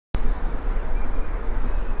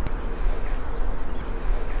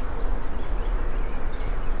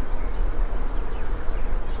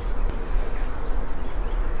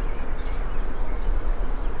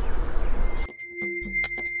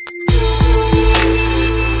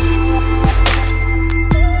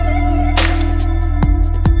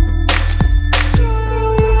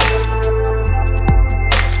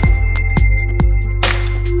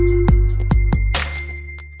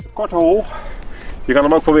hol. Je kan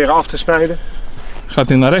hem ook proberen af te snijden. Gaat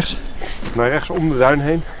hij naar rechts? Naar rechts om de duin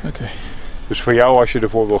heen. Oké. Dus voor jou, als je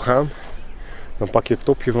ervoor wil gaan, dan pak je het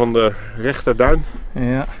topje van de rechterduin,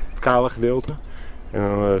 Ja. het kale gedeelte. En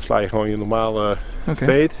dan sla je gewoon je normale Oké.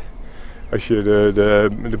 fade. Als je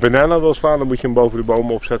de banana wil slaan, dan moet je hem boven de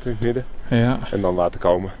bomen opzetten in het midden. Ja. En dan laten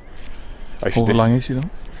komen. Als Hoe lang is hij dan?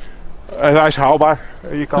 Hij is haalbaar.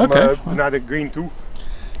 Je kan Oké. naar de green toe.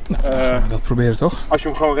 Nou, dan gaan we dat proberen toch? Als je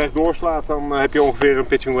hem gewoon rechtdoor slaat, dan heb je ongeveer een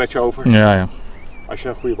pitching wedge over. Ja, ja. Als je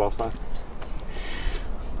een goede bal slaat.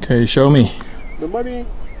 Oké, show me. The money.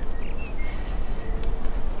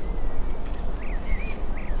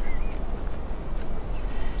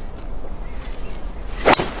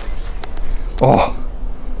 Oh.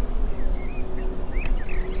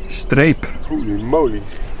 Streep. Holy moly.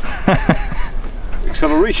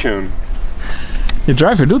 Acceleration. Je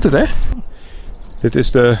driver doet het, hè? Dit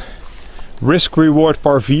is de Risk Reward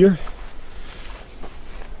par 4.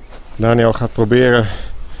 Daniel gaat proberen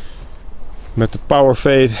met de power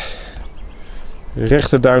fade,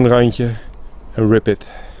 rechter duinrandje en rip it.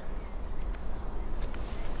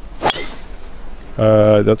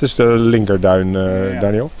 Dat is de linkerduin, Ja.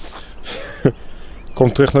 Daniel.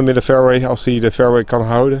 Kom terug naar midden fairway als hij de fairway kan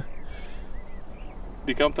houden.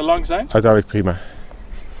 Die kan te lang zijn? Uiteindelijk prima.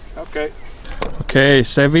 Oké. Oké,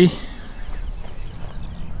 savvy.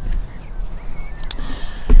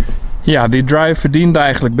 Ja, die drive verdient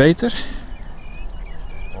eigenlijk beter.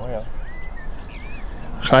 Oh ja.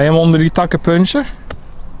 Ga je hem onder die takken punchen?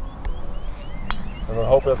 En dan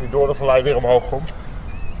hopen dat hij door de vallei weer omhoog komt.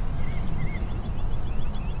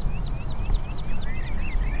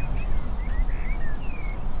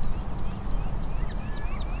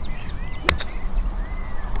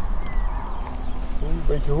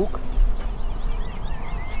 Een beetje hoek.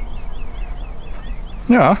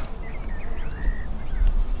 Ja.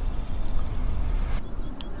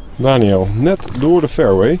 Daniel, net door de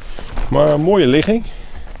fairway, maar een mooie ligging.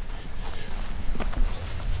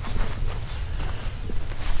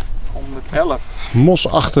 111.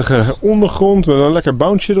 Mosachtige ondergrond met een lekker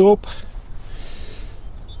bounce erop.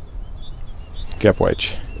 Cap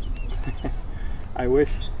wedge. I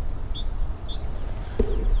wish.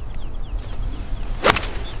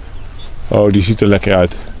 Oh, die ziet er lekker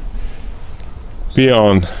uit.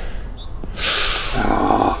 Pion.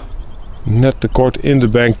 Net te kort in de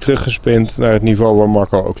bank teruggespind naar het niveau waar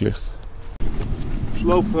Marko ook ligt.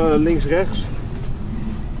 Sloop links-rechts.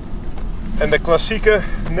 En de klassieke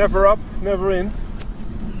never up, never in.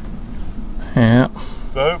 Ja.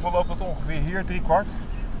 De heuvel loopt tot ongeveer hier, 3/4.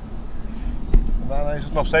 En daarna is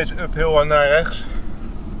het nog steeds uphill en naar rechts.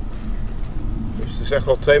 Dus het is echt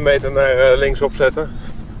wel 2 meter naar links opzetten.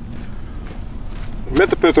 Met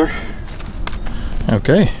de putter.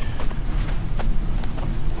 Oké.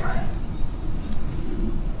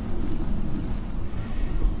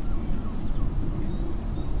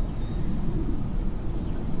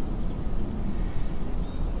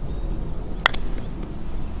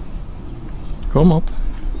 Kom op.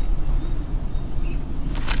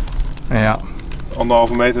 Ja.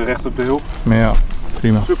 1,5 meter recht op de hill. Maar ja,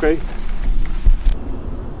 prima. Is oké.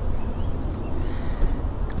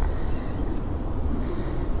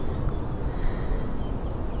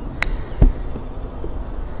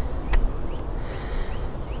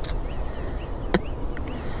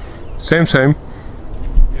 Same.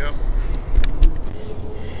 Ja.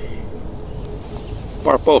 Een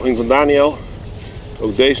paar pogingen van Daniel.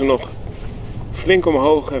 Ook deze nog flink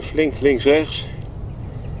omhoog en flink links-rechts.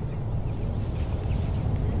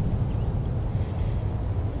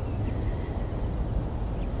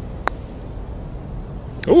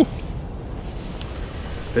 Oeh.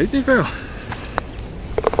 Weet niet veel.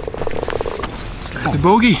 Slechte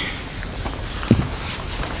bogey.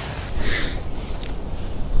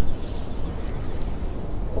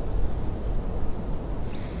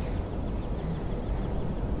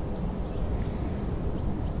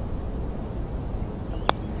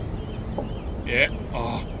 Ja.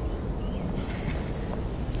 Oh.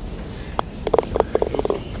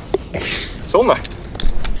 Zonde.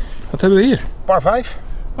 Wat hebben we hier? Par 5.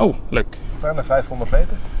 Oh, leuk. Bijna 500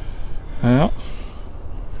 meter. Ja.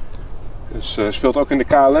 Dus speelt ook in de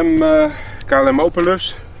KLM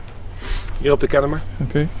Openlus. Hier op de Kennemer.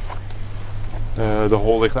 Oké. De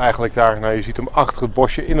hol ligt eigenlijk daar. Nou, je ziet hem achter het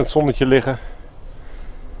bosje in het zonnetje liggen.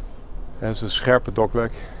 Dat is een scherpe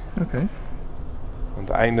dogleg. Oké. Aan het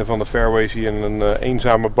einde van de fairway zie je een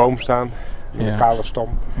eenzame boom staan. Met Ja. een kale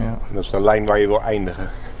stam. Ja. En dat is de lijn waar je wil eindigen.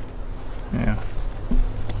 Ja.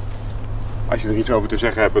 Als je er iets over te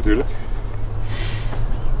zeggen hebt natuurlijk.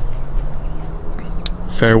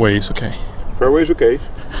 Fairway is oké. Fairway is oké.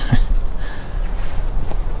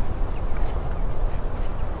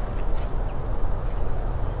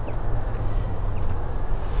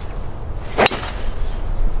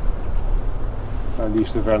 die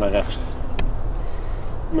is te ver naar rechts.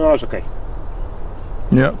 Nou, is oké.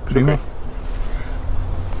 Ja, prima. Okay.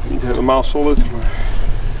 Niet helemaal solid, maar...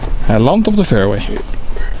 Hij landt op de fairway.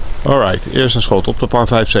 Alright, eerste schot op de par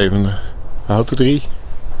 5/7. Hij houdt de 3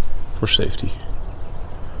 voor safety.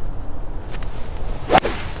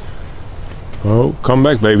 Oh, come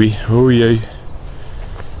back baby. O jee.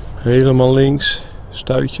 Helemaal links.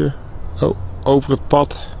 Stuitje. Oh, over het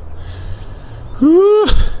pad.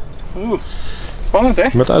 Spannend hè?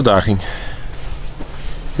 Met uitdaging.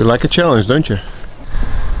 You like a challenge, don't you?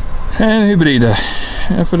 En hybride.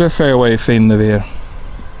 Even de fairway vinden weer.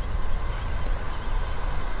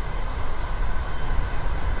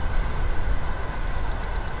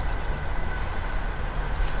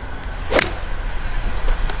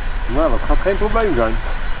 Nou, dat gaat geen probleem zijn.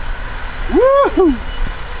 Woehoe!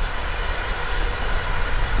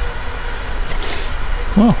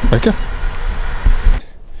 Oh, lekker.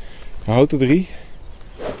 Hij houdt de 3.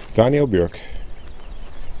 Daniel Björk.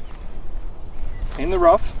 In the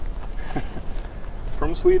rough.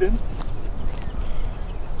 From Sweden.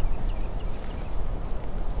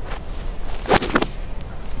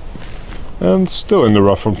 And still in the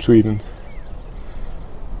rough from Sweden.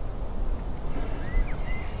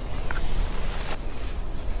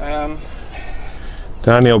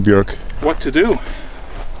 Daniel Björk. What to do?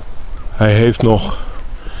 Hij heeft nog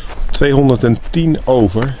 210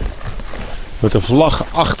 over. Met een vlag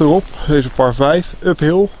achterop. Deze par 5.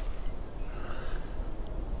 Uphill.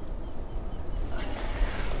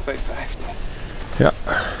 250. Ja.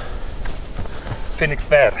 Vind ik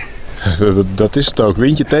ver. Dat is het ook.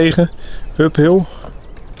 Windje tegen. Uphill.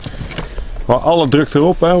 Maar alle druk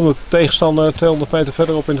erop, hè, omdat de tegenstander 200 meter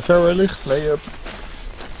verderop in de fairway ligt. Layup.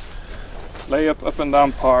 Layup, up and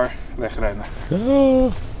down par, wegrennen. Ja.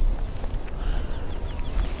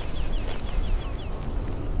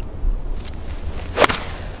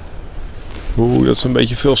 Oeh, dat is een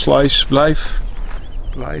beetje veel slice. Blijf.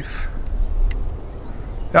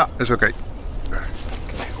 Ja, is oké.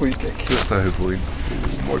 Goeie kick. Terug de heuvel in.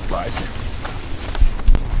 Oeh, mooi plaatje.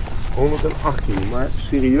 118, maar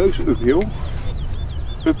serieus uphill.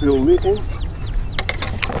 Uphill ligging.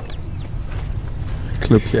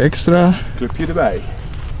 Clubje extra. Clubje erbij.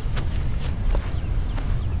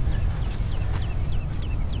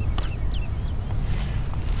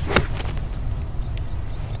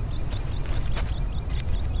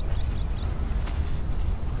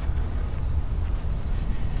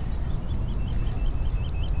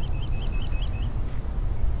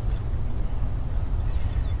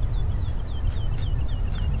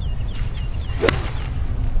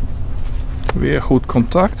 Weer goed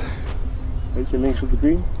contact. Beetje links op de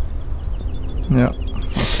green. Ja,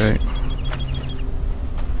 oké.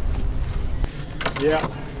 Ja.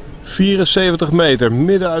 74 meter,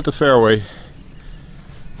 midden uit de fairway.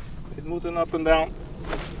 Dit moet een up and down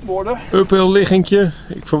worden. Uphill liggingje.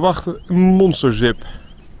 Ik verwacht een monsterzip.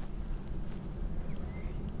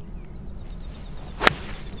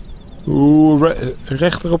 Oeh,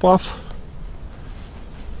 recht erop af.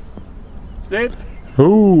 Zit.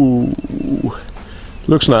 Oeh,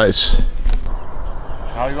 looks nice.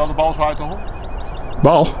 Haal je wel de bal zo uit de hond?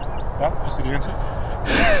 Bal. Ja, als die erin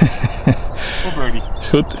zit. Voor birdie. Is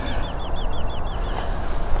goed.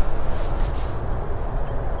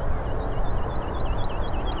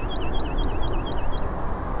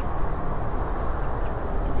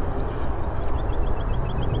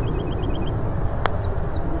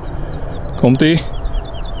 Komt-ie.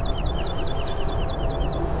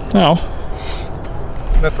 Nou,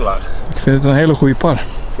 Net te laag. ik vind het een hele goede par.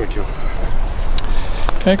 Dankjewel.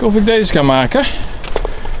 Kijken of ik deze kan maken.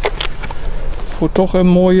 Voor toch een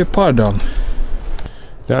mooie par dan.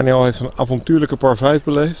 Daniel heeft een avontuurlijke par 5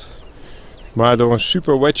 beleefd. Maar door een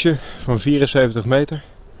super wedge van 74 meter.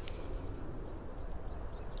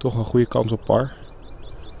 Toch een goede kans op par.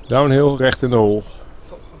 Downhill, recht in de hole.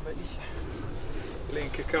 Toch een beetje.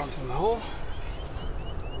 Linkerkant van de hole.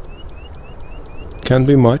 Can't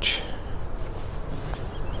be much.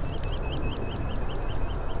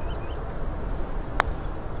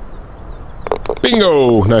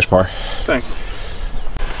 Bingo! Nice par. Thanks.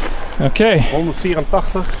 Oké.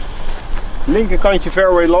 184. Linkerkantje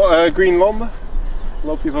fairway green landen.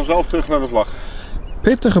 Loopt hij vanzelf terug naar de vlag.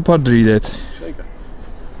 Pittige par 3 dit. Zeker.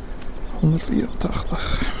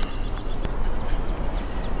 184.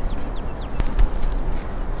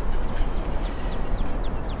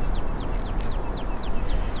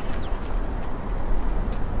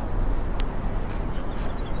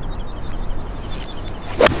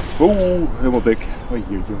 Oeh, helemaal dik. Oei,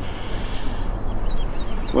 oei, oei.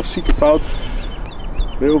 Klassieke fout.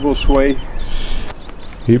 Heel veel sway.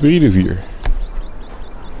 Hybride 4.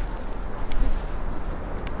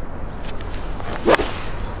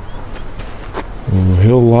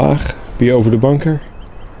 Heel laag, hier over de bunker.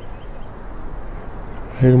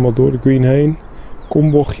 Helemaal door de green heen.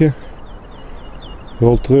 Kombochtje.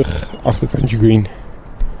 Rol terug, achterkantje green.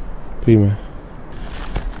 Prima.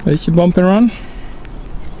 Beetje bump and run?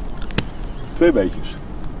 2 beetjes.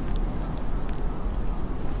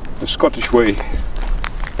 De Scottish way.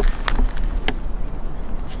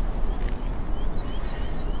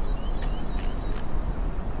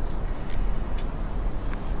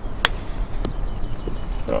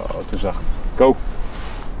 Oh, te zacht. Go!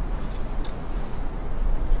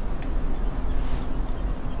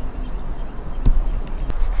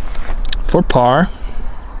 For par.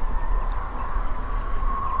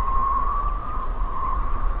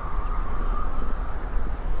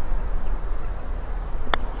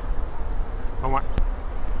 Kom maar.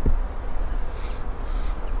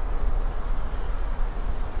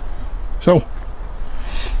 Zo.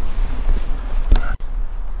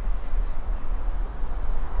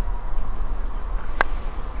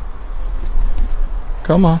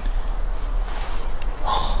 Come on.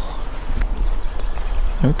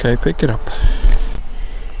 Okay, pick it up.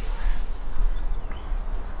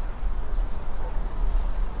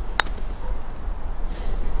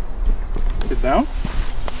 Sit down.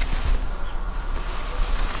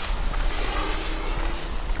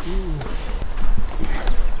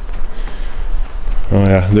 Oh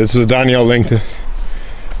ja, dit is de Daniel lengte.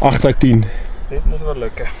 8 uit 10. Dit moet wel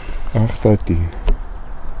lukken. 8 uit 10.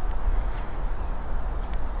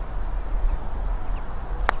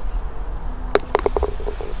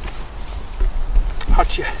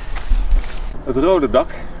 Hartje. Het rode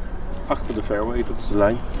dak, achter de fairway, dat is de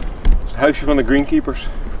lijn. Dat is het huisje van de greenkeepers.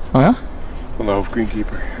 Oh ja? Van de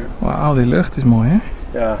hoofdgreenkeeper. Wauw, die lucht is mooi hè?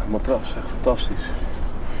 Ja, matras, echt fantastisch.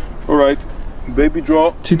 Alright, baby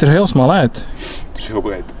draw. Het ziet er heel smal uit. Het is heel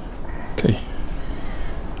breed. Oké.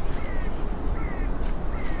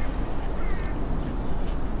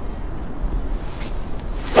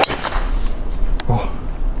 Oh,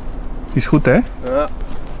 die is goed hè? Ja.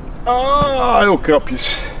 Ah, heel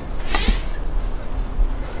krapjes.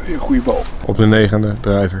 Weer een goede bal. Op de 9e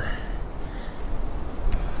driver.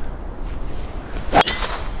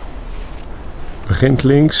 Begint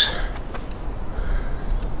links.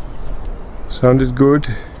 Sounded good.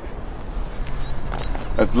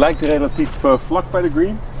 Het lijkt relatief vlak bij de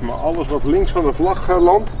green, maar alles wat links van de vlag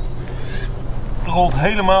landt, rolt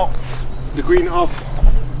helemaal de green af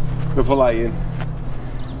de vallei in.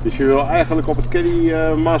 Dus je wil eigenlijk op het Caddy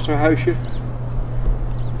Masterhuisje,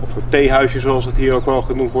 of het theehuisje zoals het hier ook wel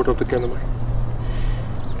genoemd wordt op de Kennemer.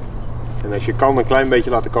 En als je kan een klein beetje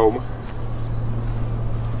laten komen.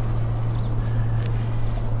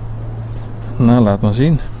 Nou, laat maar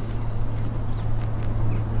zien.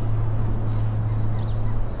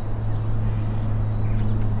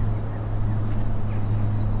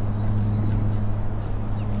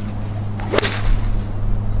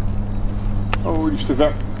 Oh, die is te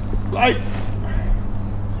ver. Blijf!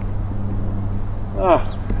 Ah,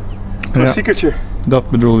 klassiekertje. Ja, dat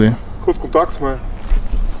bedoel je. Goed contact, maar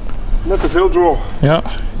net te veel draw. Ja,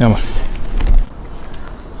 jammer.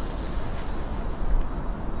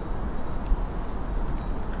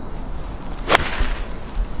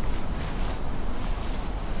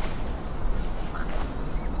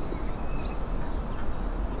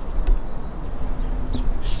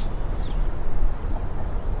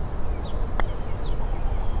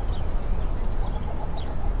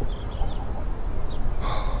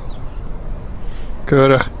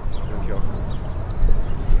 Keurig. Dankjewel.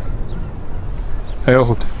 Heel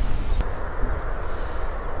goed.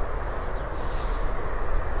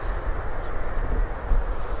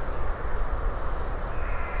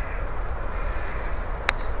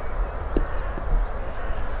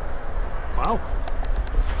 Wauw.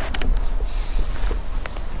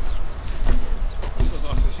 Dat is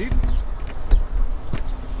agressief.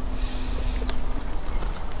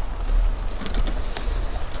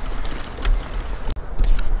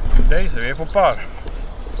 Deze weer voor par.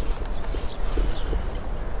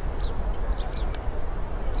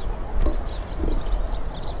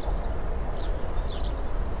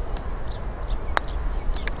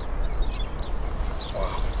 Wauw.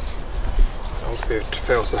 Ook weer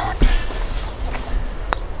veel te hard.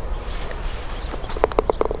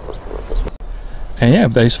 En jij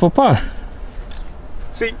hebt deze voor par.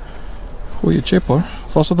 Zie. Goeie chip hoor.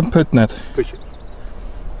 Of was dat een put net? Putje.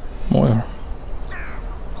 Mooi hoor.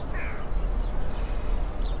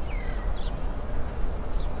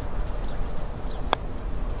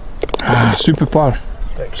 Ah, super par.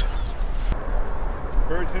 Thanks.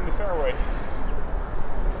 Birds in the fairway.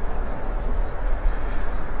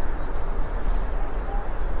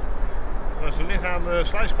 Ze liggen aan de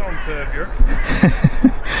sluiskant, Björk.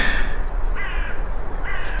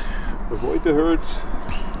 Avoid the herd.